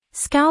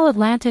SCAL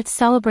Atlanta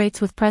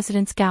celebrates with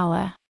President's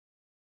Gala.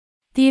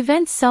 The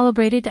event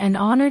celebrated and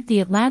honored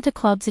the Atlanta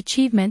Club's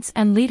achievements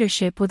and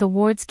leadership with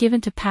awards given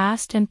to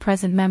past and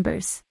present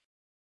members.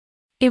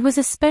 It was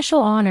a special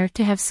honor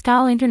to have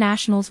SCAL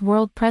International's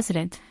world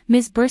president,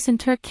 Ms. Bursan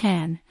Turk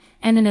Khan,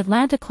 and an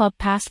Atlanta Club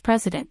past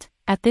president,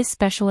 at this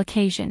special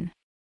occasion.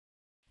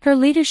 Her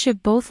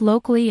leadership both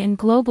locally and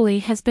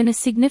globally has been a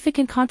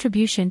significant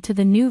contribution to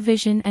the new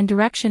vision and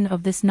direction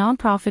of this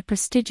nonprofit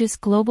prestigious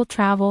global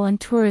travel and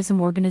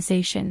tourism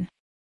organization.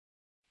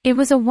 It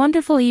was a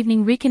wonderful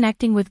evening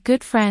reconnecting with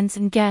good friends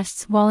and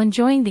guests while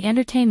enjoying the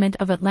entertainment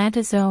of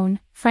Atlanta's own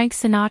Frank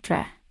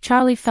Sinatra,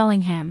 Charlie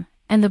Fellingham,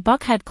 and the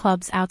Buckhead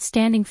Club's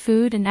outstanding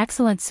food and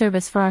excellent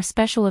service for our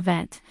special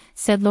event,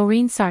 said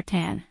Laureen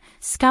Sartan,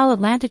 SCAL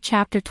Atlanta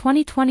Chapter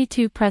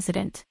 2022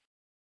 President.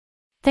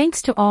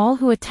 Thanks to all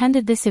who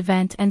attended this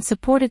event and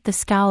supported the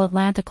SCAL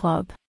Atlanta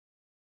Club.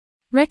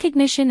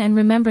 Recognition and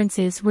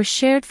remembrances were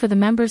shared for the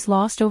members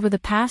lost over the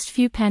past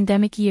few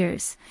pandemic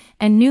years,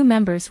 and new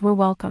members were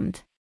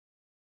welcomed.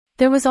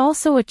 There was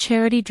also a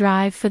charity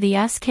drive for the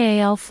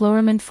SKAL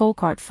Florimond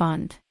Folkart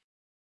Fund.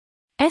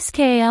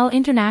 SKAL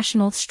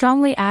International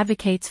strongly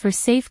advocates for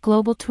safe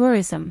global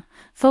tourism,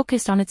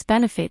 focused on its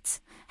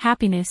benefits,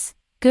 happiness,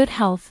 good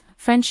health,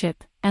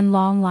 friendship, and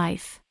long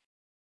life.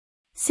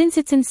 Since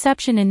its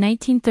inception in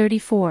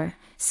 1934,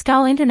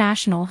 SCAL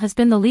International has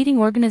been the leading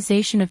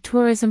organization of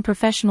tourism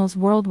professionals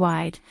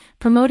worldwide,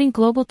 promoting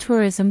global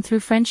tourism through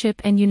friendship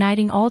and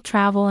uniting all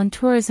travel and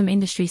tourism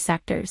industry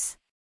sectors.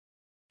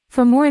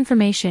 For more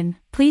information,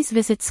 please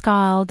visit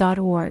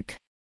SCAL.org.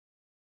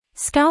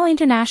 SCAL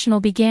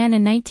International began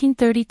in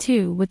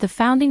 1932 with the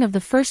founding of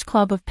the First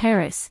Club of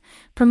Paris,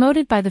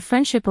 promoted by the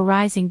friendship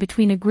arising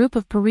between a group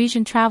of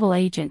Parisian travel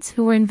agents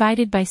who were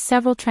invited by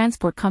several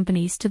transport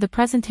companies to the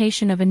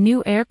presentation of a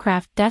new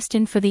aircraft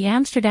destined for the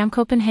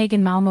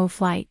Amsterdam-Copenhagen-Malmö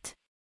flight.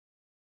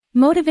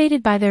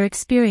 Motivated by their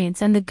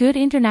experience and the good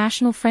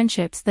international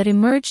friendships that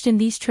emerged in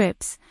these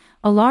trips,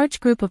 a large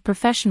group of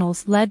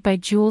professionals led by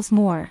Jules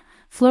Moore,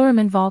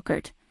 Florimond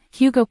Volkart,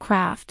 Hugo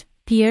Kraft,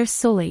 Pierre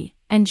Sully,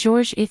 and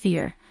Georges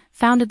Ithier,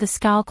 founded the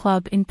SCAL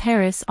Club in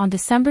Paris on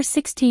December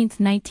 16,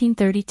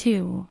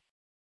 1932.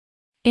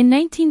 In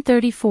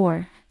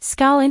 1934,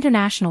 SCAL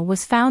International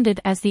was founded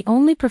as the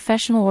only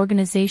professional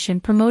organization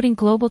promoting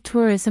global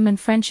tourism and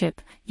friendship,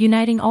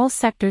 uniting all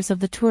sectors of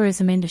the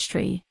tourism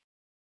industry.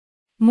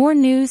 More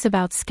news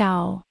about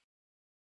SCAL.